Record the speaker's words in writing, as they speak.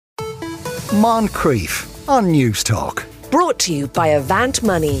Moncrief on News Talk. Brought to you by Avant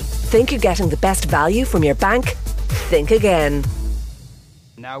Money. Think you're getting the best value from your bank? Think again.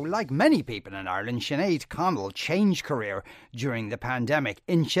 Now, like many people in Ireland, Sinead Connell changed career during the pandemic.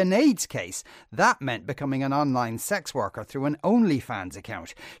 In Sinead's case, that meant becoming an online sex worker through an OnlyFans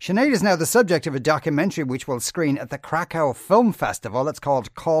account. Sinead is now the subject of a documentary which will screen at the Krakow Film Festival. It's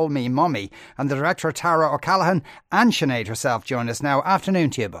called Call Me Mummy. And the director Tara O'Callaghan and Sinead herself join us now. Afternoon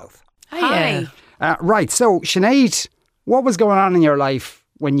to you both. Hi. Right, so Sinead, what was going on in your life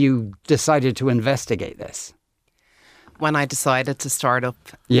when you decided to investigate this? When I decided to start up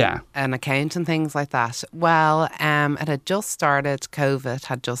an account and things like that. Well, it had just started, COVID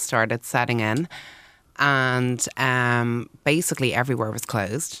had just started setting in, and basically everywhere was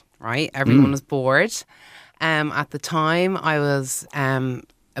closed, right? Everyone was bored. At the time, I was a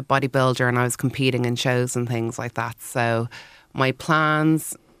bodybuilder and I was competing in shows and things like that. So my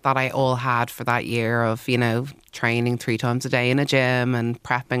plans that I all had for that year of, you know, training 3 times a day in a gym and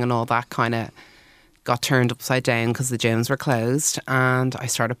prepping and all that kind of got turned upside down because the gyms were closed, and I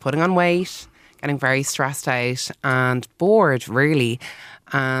started putting on weight, getting very stressed out and bored really.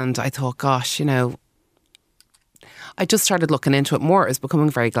 And I thought, gosh, you know, I just started looking into it more. It was becoming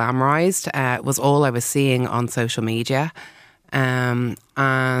very glamorized. It was all I was seeing on social media, and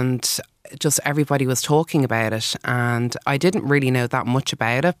just everybody was talking about it, and I didn't really know that much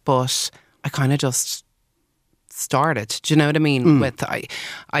about it, but I kind of just started. Do you know what I mean?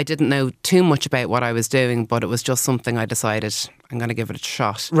 I didn't know too much about what I was doing, but it was just something I decided I'm going to give it a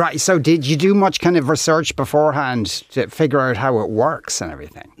shot. Right, so did you do much kind of research beforehand to figure out how it works and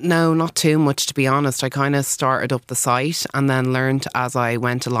everything? No, not too much, to be honest. I kind of started up the site and then learned as I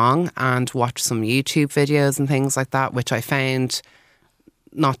went along and watched some YouTube videos and things like that, which I found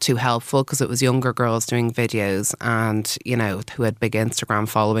not too helpful because it was younger girls doing videos and, you know, who had big Instagram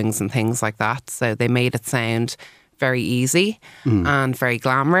followings and things like that. So they made it sound very easy and very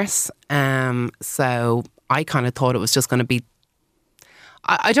glamorous. So I kind of thought it was just going to be,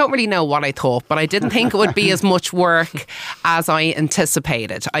 I don't really know what I thought, but I didn't think it would be as much work as I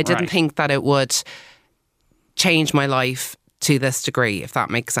anticipated. I didn't think that it would change my life to this degree, if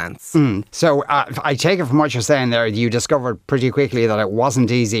that makes sense. So I take it from what you're saying there, you discovered pretty quickly that it wasn't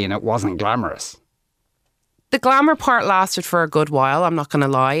easy and it wasn't glamorous. The glamour part lasted for a good while, I'm not going to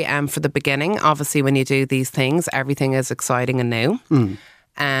lie. For the beginning, obviously when you do these things, everything is exciting and new.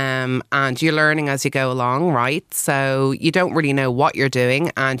 And you're learning as you go along, right? So you don't really know what you're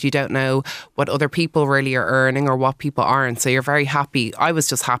doing and you don't know what other people really are earning or what people aren't. So you're very happy. I was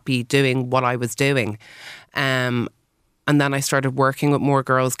just happy doing what I was doing. And then I started working with more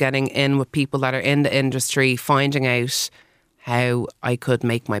girls, getting in with people that are in the industry, finding out how I could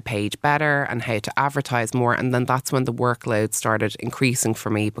make my page better and how to advertise more. And then that's when the workload started increasing for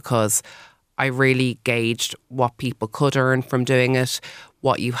me because I really gauged what people could earn from doing it,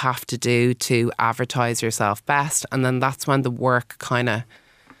 what you have to do to advertise yourself best. And then that's when the work kind of,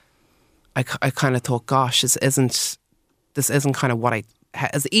 I kind of thought, gosh, this isn't kind of what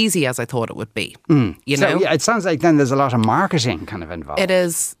as easy as I thought it would be. You know? Yeah, it sounds like then there's a lot of marketing kind of involved. It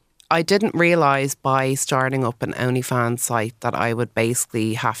is. I didn't realise by starting up an OnlyFans site that I would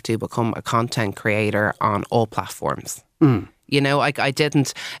basically have to become a content creator on all platforms. You know, I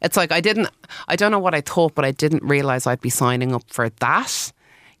didn't. It's like I don't know what I thought, but I didn't realise I'd be signing up for that.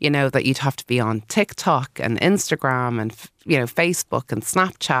 You know, that you'd have to be on TikTok and Instagram and, you know, Facebook and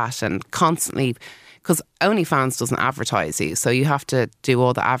Snapchat and constantly, because OnlyFans doesn't advertise you. So you have to do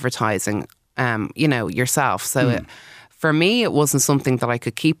all the advertising, you know, yourself. So for me, it wasn't something that I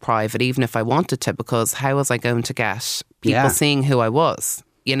could keep private, even if I wanted to, because how was I going to get people seeing who I was,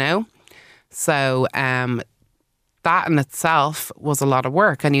 you know? So that in itself was a lot of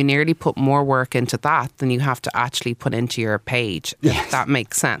work, and you nearly put more work into that than you have to actually put into your page, if that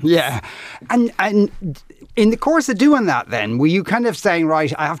makes sense. Yeah. And in the course of doing that then, were you kind of saying,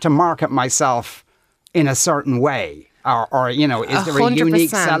 right, I have to market myself in a certain way? Or you know, is there 100%. A unique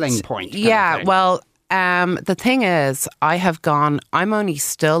selling point? Yeah, well, the thing is, I'm only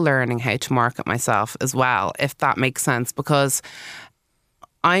still learning how to market myself as well, if that makes sense, because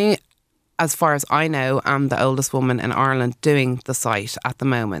as far as I know, I'm the oldest woman in Ireland doing the site at the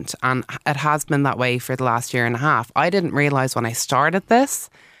moment. And it has been that way for the last year and a half. I didn't realise when I started this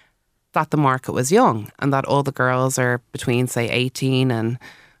that the market was young and that all the girls are between, say, 18 and,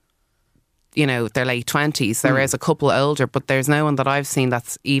 you know, their late 20s. There is a couple older, but there's no one that I've seen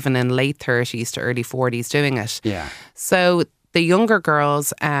that's even in late 30s to early 40s doing it. Yeah. So the younger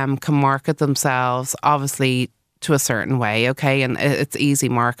girls can market themselves, obviously, to a certain way, okay, and it's easy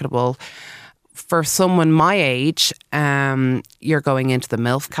marketable. for someone my age, you're going into the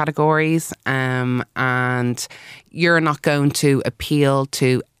MILF categories, and you're not going to appeal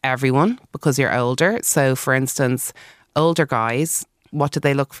to everyone because you're older. So, for instance, older guys, what do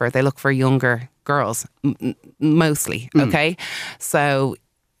they look for? They look for younger girls, mostly, okay? So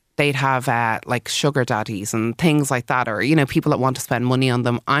they'd have like sugar daddies and things like that, or, you know, people that want to spend money on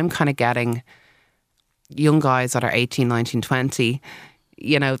them. I'm kind of getting young guys that are 18, 19, 20,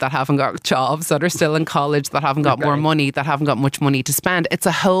 you know, that haven't got jobs, that are still in college, that haven't got more money, that haven't got much money to spend. It's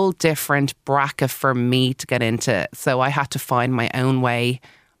a whole different bracket for me to get into. So I had to find my own way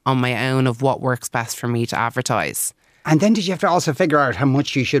on my own of what works best for me to advertise. And then did you have to also figure out how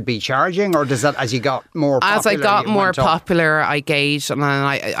much you should be charging, or does that, as you got more popular? As I got more popular, I gauged, and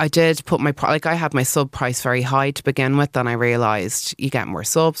I did put my, like, I had my sub price very high to begin with, and I realised you get more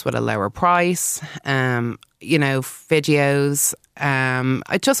subs with a lower price. You know, videos,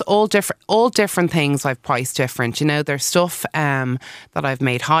 I just all different things I've priced different. You know, there's stuff that I've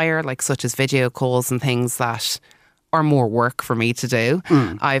made higher, like such as video calls and things that are more work for me to do.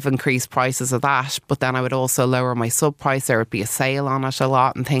 I've increased prices of that, but then I would also lower my sub price. There would be a sale on it a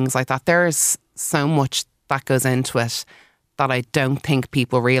lot and things like that. There's so much that goes into it that I don't think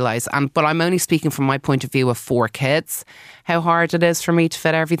people realise. But I'm only speaking from my point of view of 4 kids, how hard it is for me to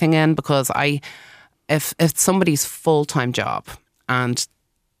fit everything in, because if somebody's full-time job and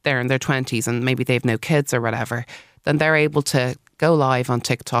they're in their 20s and maybe they've no kids or whatever, then they're able to go live on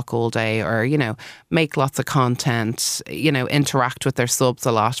TikTok all day, or, you know, make lots of content, you know, interact with their subs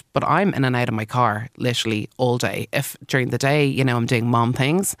a lot. But I'm in and out of my car literally all day. If during the day, you know, I'm doing mom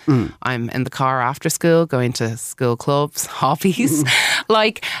things, I'm in the car after school, going to school clubs, hobbies,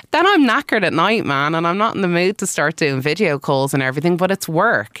 like, then I'm knackered at night, man, and I'm not in the mood to start doing video calls and everything, but it's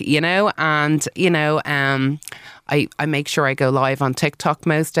work, you know, and, you know, I make sure I go live on TikTok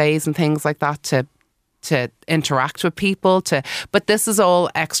most days and things like that to interact with people, but this is all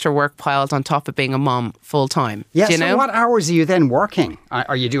extra work piled on top of being a mom full time. Yeah, do you know? What hours are you then working?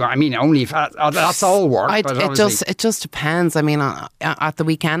 Are you doing? I mean, only that's all work. It just depends. I mean, at the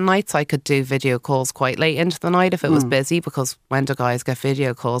weekend nights, I could do video calls quite late into the night if it was busy, because when do guys get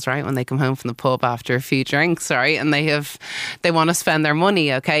video calls, right? When they come home from the pub after a few drinks, right? And they want to spend their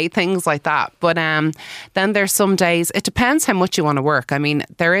money, okay? Things like that. But then there's some days, it depends how much you want to work. I mean,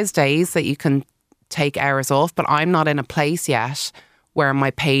 there is days that you can take hours off, but I'm not in a place yet where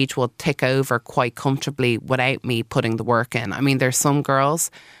my page will tick over quite comfortably without me putting the work in. I mean, there's some girls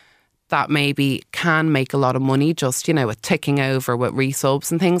that maybe can make a lot of money just, you know, with ticking over with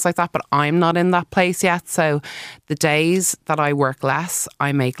resubs and things like that, but I'm not in that place yet. So the days that I work less,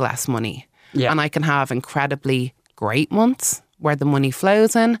 I make less money. Yeah. And I can have incredibly great months where the money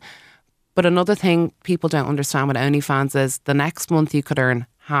flows in. But another thing people don't understand with OnlyFans is the next month you could earn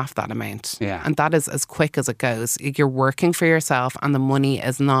half that amount. Yeah. And that is as quick as it goes. You're working for yourself, and the money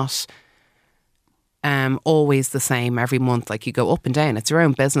is not always the same every month. Like, you go up and down. It's your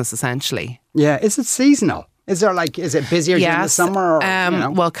own business, essentially. Yeah. Is it seasonal? Is it busier during the summer? Or, you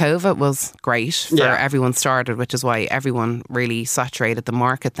know? Well, COVID was great for everyone started, which is why everyone really saturated the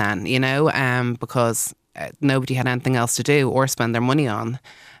market then, you know, because nobody had anything else to do or spend their money on.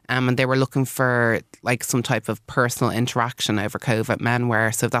 And they were looking for like some type of personal interaction over COVID, men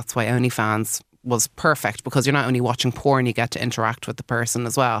were. So that's why OnlyFans was perfect, because you're not only watching porn, you get to interact with the person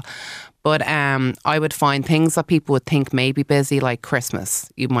as well. But I would find things that people would think may be busy, like Christmas.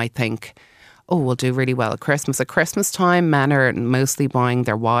 You might think, oh, we'll do really well at Christmas. At Christmas time, men are mostly buying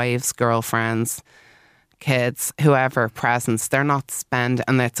their wives, girlfriends, kids, whoever, presents. They're not spending,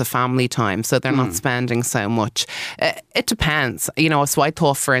 and it's a family time, so they're not spending so much. It depends, you know. So I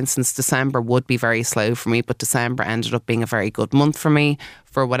thought, for instance, December would be very slow for me, but December ended up being a very good month for me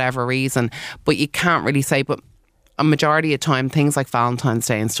for whatever reason. But you can't really say, but a majority of time, things like Valentine's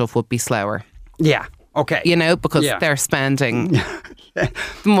Day and stuff would be slower. Yeah. Okay. You know, because they're spending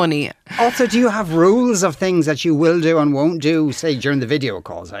money. Also, do you have rules of things that you will do and won't do, say, during the video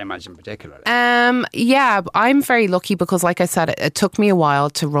calls, I imagine, particularly? Yeah, I'm very lucky because, like I said, it took me a while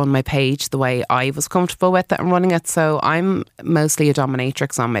to run my page the way I was comfortable with it and running it. So I'm mostly a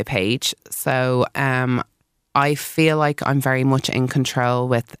dominatrix on my page. So I feel like I'm very much in control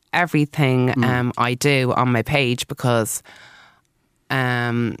with everything I do on my page, because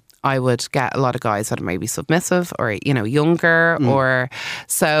I would get a lot of guys that are maybe submissive or, you know, younger or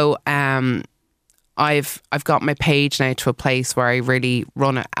so. I've got my page now to a place where I really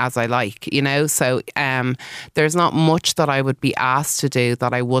run it as I like, you know. So there's not much that I would be asked to do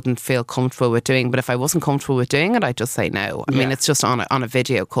that I wouldn't feel comfortable with doing. But if I wasn't comfortable with doing it, I'd just say no. I mean, it's just on a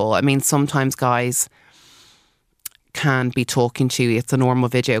video call. I mean, sometimes guys can be talking to you. It's a normal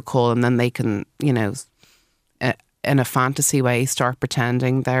video call, and then they can, you know, in a fantasy way, start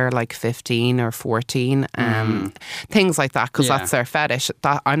pretending they're like 15 or 14, things like that, because that's their fetish.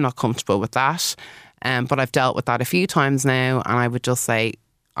 That I'm not comfortable with that, but I've dealt with that a few times now, and I would just say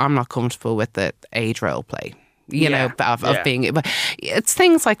I'm not comfortable with the age role play, you know, of being. But it's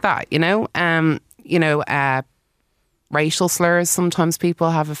things like that, you know. Racial slurs. Sometimes people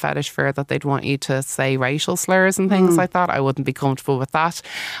have a fetish for that. They'd want you to say racial slurs and things like that. I wouldn't be comfortable with that.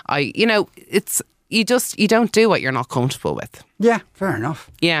 You don't do what you're not comfortable with. Yeah, fair enough.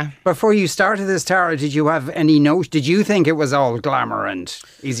 Yeah. Before you started this, Tara, did you have any notion? Did you think it was all glamour and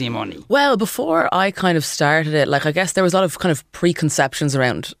easy money? Well, before I kind of started it, like I guess there was a lot of kind of preconceptions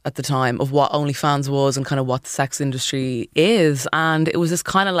around at the time of what OnlyFans was and kind of what the sex industry is. And it was this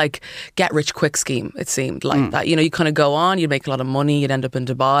kind of like get rich quick scheme, it seemed like that. You know, you kind of go on, you'd make a lot of money, you'd end up in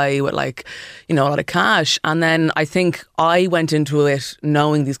Dubai with like, you know, a lot of cash. And then I think I went into it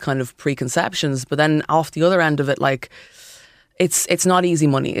knowing these kind of preconceptions, but then off the other end of it, like, it's not easy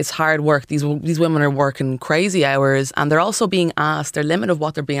money. It's hard work. These women are working crazy hours, and they're also being asked, their limit of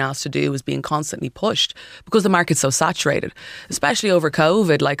what they're being asked to do is being constantly pushed because the market's so saturated, especially over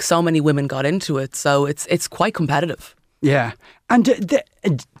COVID. Like, so many women got into it, so it's quite competitive. Yeah. And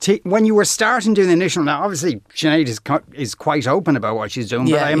when you were starting doing the initial, now obviously Sinead is quite open about what she's doing,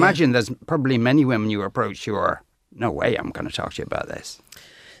 but I imagine there's probably many women you approach who are, no way I'm going to talk to you about this.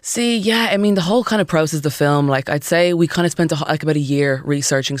 See, yeah, I mean, the whole kind of process of the film, like I'd say we kind of spent about a year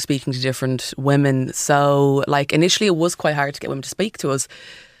researching, speaking to different women. So like initially it was quite hard to get women to speak to us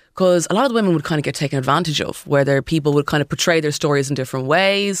because a lot of the women would kind of get taken advantage of, where their people would kind of portray their stories in different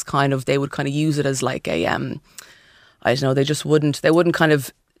ways. Kind of, they would kind of use it as like a, I don't know,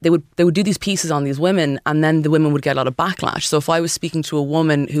 they would do these pieces on these women, and then the women would get a lot of backlash. So if I was speaking to a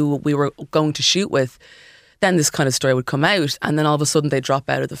woman who we were going to shoot with, then this kind of story would come out, and then all of a sudden they'd drop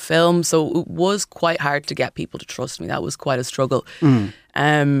out of the film. So it was quite hard to get people to trust me. That was quite a struggle.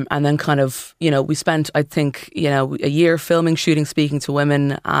 And then kind of, you know, we spent, I think, you know, a year filming, shooting, speaking to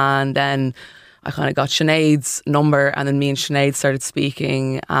women, and then I kind of got Sinead's number, and then me and Sinead started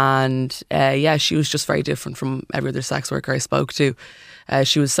speaking, and she was just very different from every other sex worker I spoke to.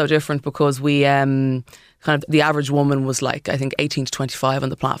 She was so different because we kind of, the average woman was like, I think 18 to 25 on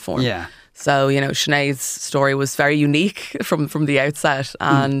the platform. Yeah. So, you know, Sinead's story was very unique from the outset.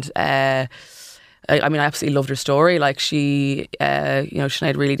 And I mean, I absolutely loved her story. Like she,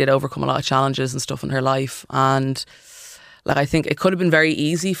 Sinead really did overcome a lot of challenges and stuff in her life. And like, I think it could have been very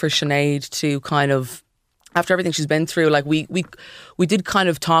easy for Sinead to kind of, after everything she's been through, like we did kind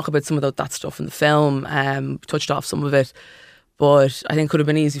of talk about some of that stuff in the film, touched off some of it. But I think it could have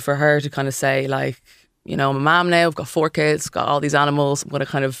been easy for her to kind of say, like, you know, I'm a mom now, I've got 4 kids, got all these animals, I'm going to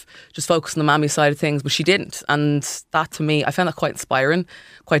kind of just focus on the mommy side of things. But she didn't. And that, to me, I found that quite inspiring,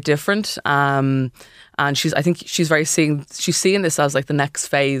 quite different. And I think she's seeing this as like the next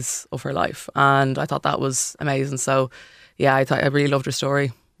phase of her life. And I thought that was amazing. So yeah, I really loved her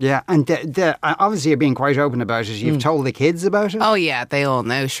story. Yeah, and obviously you're being quite open about it. You've told the kids about it? Oh yeah, they all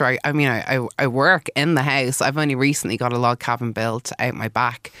know, sure. I mean, I work in the house. I've only recently got a log cabin built out my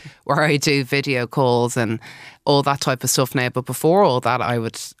back where I do video calls and all that type of stuff now. But before all that, I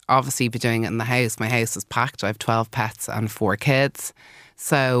would obviously be doing it in the house. My house is packed. I have 12 pets and 4 kids.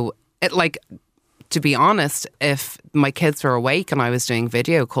 So to be honest, if my kids were awake and I was doing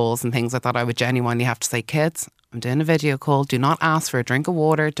video calls and things like that, I would genuinely have to say, kids, I'm doing a video call. Do not ask for a drink of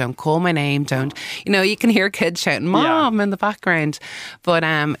water. Don't call my name. Don't, you know, you can hear kids shouting, Mom, in the background. But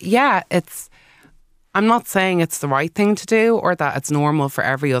I'm not saying it's the right thing to do or that it's normal for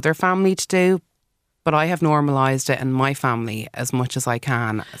every other family to do, but I have normalised it in my family as much as I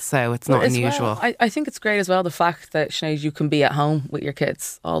can. So it's not unusual. Well, I think it's great as well, the fact that, Sinead, you can be at home with your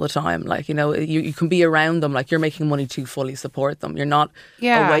kids all the time. Like, you know, you can be around them. Like, you're making money to fully support them. You're not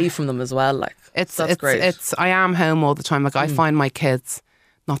away from them as well. Like, that's great. I am home all the time. Like, I find my kids,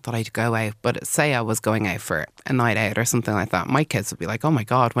 not that I'd go out, but say I was going out for a night out or something like that, my kids would be like, oh my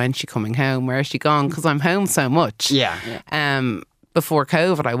God, when's she coming home? Where is she gone? Because I'm home so much. Yeah. Before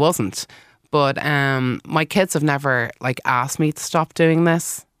COVID, I wasn't. But my kids have never asked me to stop doing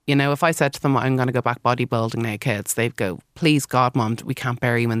this. You know, if I said to them, I'm going to go back bodybuilding now, kids, they'd go, please God, Mum, we can't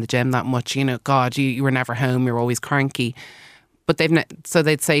bury you in the gym that much. You know, God, you were never home. You're always cranky. But so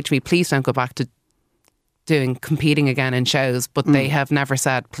they'd say to me, please don't go back to competing again in shows. But they have never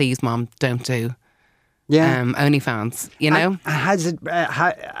said, please, Mum, don't do OnlyFans, you know? Has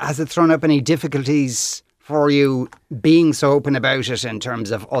it thrown up any difficulties for you being so open about it in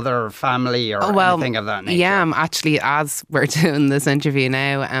terms of other family or anything of that nature? Yeah, actually, as we're doing this interview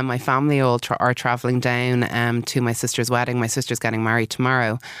now, my family all are travelling down to my sister's wedding. My sister's getting married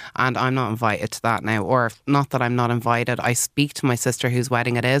tomorrow, and I'm not invited to that now. Or not that I'm not invited. I speak to my sister whose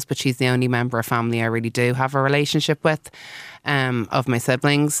wedding it is, but she's the only member of family I really do have a relationship with, of my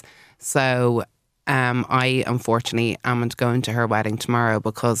siblings. So I unfortunately am going to her wedding tomorrow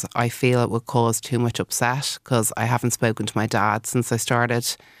because I feel it would cause too much upset, because I haven't spoken to my dad since I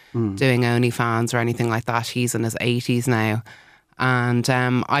started doing OnlyFans or anything like that. He's in his 80s now. And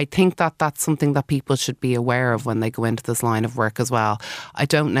I think that that's something that people should be aware of when they go into this line of work as well. I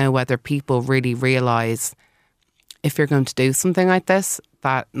don't know whether people really realise, if you're going to do something like this,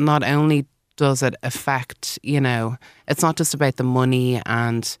 that not only does it affect, it's not just about the money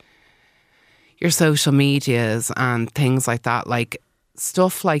and your social medias and things like that. Like,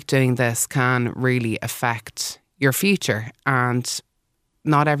 stuff like doing this can really affect your future, and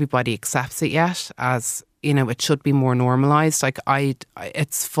not everybody accepts it yet, as it should be more normalised. Like,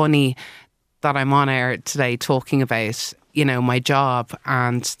 it's funny that I'm on air today talking about my job,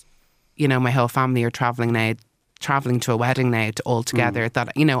 and my whole family are travelling to a wedding now all together that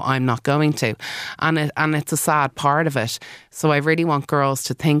I'm not going to, and it's a sad part of it. So I really want girls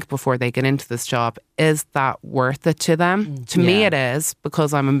to think before they get into this job, is that worth it to them? To me it is,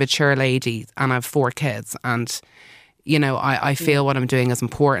 because I'm a mature lady and I have 4 kids, and I feel what I'm doing is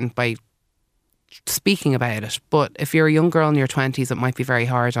important by speaking about it. But if you're a young girl in your 20s, it might be very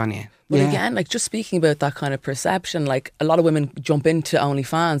hard on you. But again, like, just speaking about that kind of perception, like, a lot of women jump into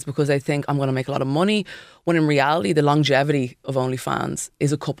OnlyFans because they think, I'm going to make a lot of money, when in reality the longevity of OnlyFans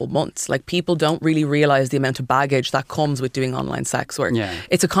is a couple months. Like, people don't really realise the amount of baggage that comes with doing online sex work.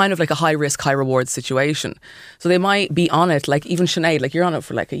 It's a kind of like a high risk, high reward situation. So they might be on it, like even Sinead, like, you're on it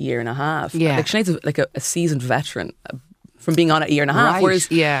for like a year and a half. Like, Sinead's like a seasoned veteran from being on it a year and a half. Right. Whereas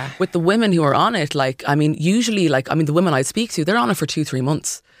with the women who are on it, like, usually, the women I speak to, they're on it for 2-3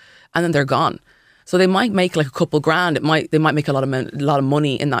 months and then they're gone. So they might make like a couple grand. They might make a lot of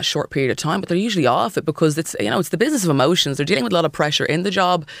money in that short period of time, but they're usually off it because it's the business of emotions. They're dealing with a lot of pressure in the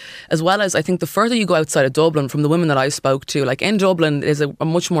job, as well as, I think, the further you go outside of Dublin, from the women that I spoke to, like in Dublin, there's a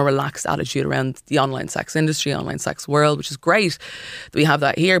much more relaxed attitude around the online sex industry, online sex world, which is great that we have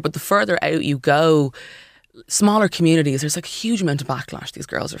that here. But the further out you go, smaller communities, there's like a huge amount of backlash these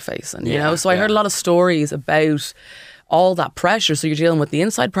girls are facing, So I heard a lot of stories about all that pressure. So you're dealing with the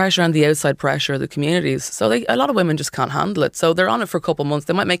inside pressure and the outside pressure of the communities. So a lot of women just can't handle it. So they're on it for a couple of months.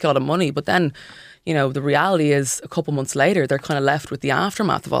 They might make a lot of money, but then, the reality is a couple of months later, they're kind of left with the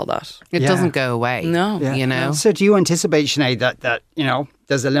aftermath of all that. It doesn't go away. No. So do you anticipate, Sinead, that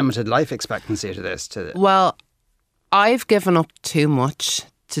there's a limited life expectancy to this? Well, I've given up too much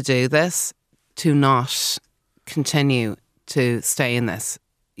to do this, to not continue to stay in this,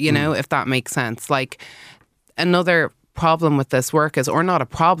 if that makes sense. Like, another problem with this work is, or not a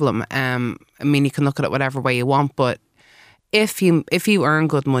problem, you can look at it whatever way you want, but if you earn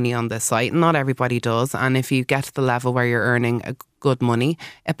good money on this site, and not everybody does, and if you get to the level where you're earning a good money,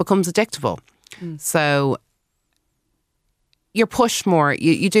 it becomes addictable. So you're pushed more,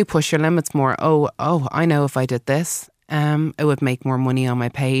 you do push your limits more. Oh, I know if I did this, it would make more money on my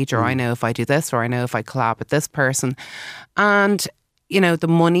page, or I know if I do this, or I know if I collab with this person. And the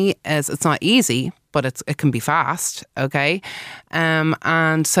money it's not easy, but it can be fast, okay?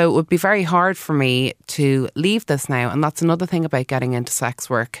 And so it would be very hard for me to leave this now. And that's another thing about getting into sex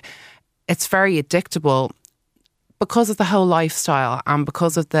work. It's very addictable because of the whole lifestyle and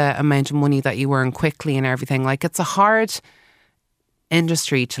because of the amount of money that you earn quickly and everything. Like, it's a hard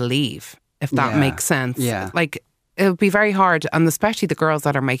industry to leave, if that makes sense. Like, it would be very hard, and especially the girls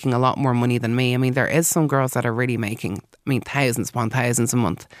that are making a lot more money than me. There is some girls that are really making, thousands upon thousands a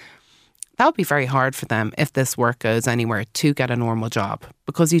month. That would be very hard for them if this work goes anywhere to get a normal job,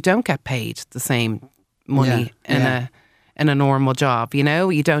 because you don't get paid the same money in a normal job.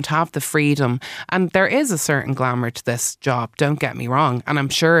 You don't have the freedom, and there is a certain glamour to this job, don't get me wrong, and I'm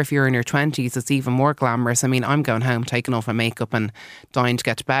sure if you're in your 20s it's even more glamorous. I'm going home, taking off my makeup and dying to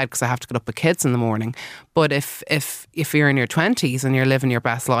get to bed because I have to get up with kids in the morning. But if you're in your 20s and you're living your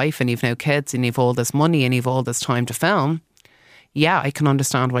best life and you've no kids and you've all this money and you've all this time to film, I can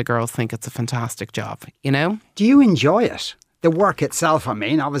understand why girls think it's a fantastic job, Do you enjoy it? The work itself,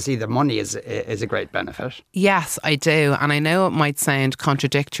 obviously the money is a great benefit. Yes, I do. And I know it might sound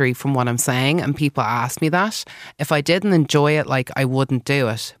contradictory from what I'm saying, and people ask me that. If I didn't enjoy it, I wouldn't do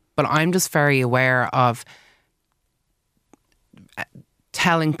it. But I'm just very aware of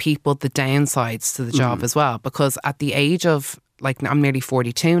telling people the downsides to the job as well. Because at the age of, I'm nearly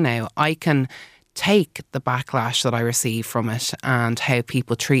 42 now, I can take the backlash that I receive from it and how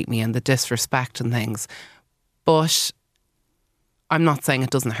people treat me and the disrespect and things. But I'm not saying it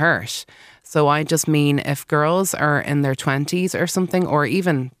doesn't hurt. So I just mean if girls are in their 20s or something, or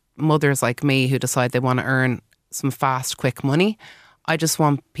even mothers like me who decide they want to earn some fast, quick money, I just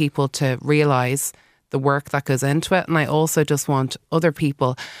want people to realise the work that goes into it. And I also just want other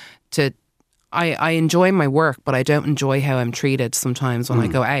people to... I enjoy my work, but I don't enjoy how I'm treated sometimes when I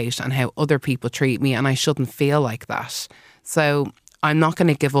go out and how other people treat me, and I shouldn't feel like that. So I'm not going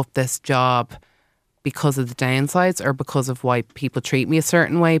to give up this job because of the downsides or because of why people treat me a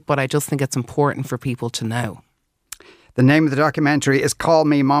certain way, but I just think it's important for people to know. The name of the documentary is Call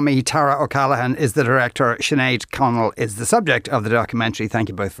Me Mommy. Tara O'Callaghan is the director. Sinead Connell is the subject of the documentary. Thank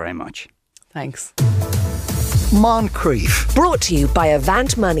you both very much. Thanks. Moncrief. Brought to you by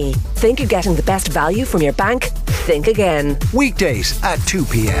Avant Money. Think you're getting the best value from your bank? Think again. Weekdays at 2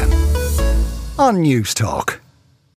 p.m. on News Talk.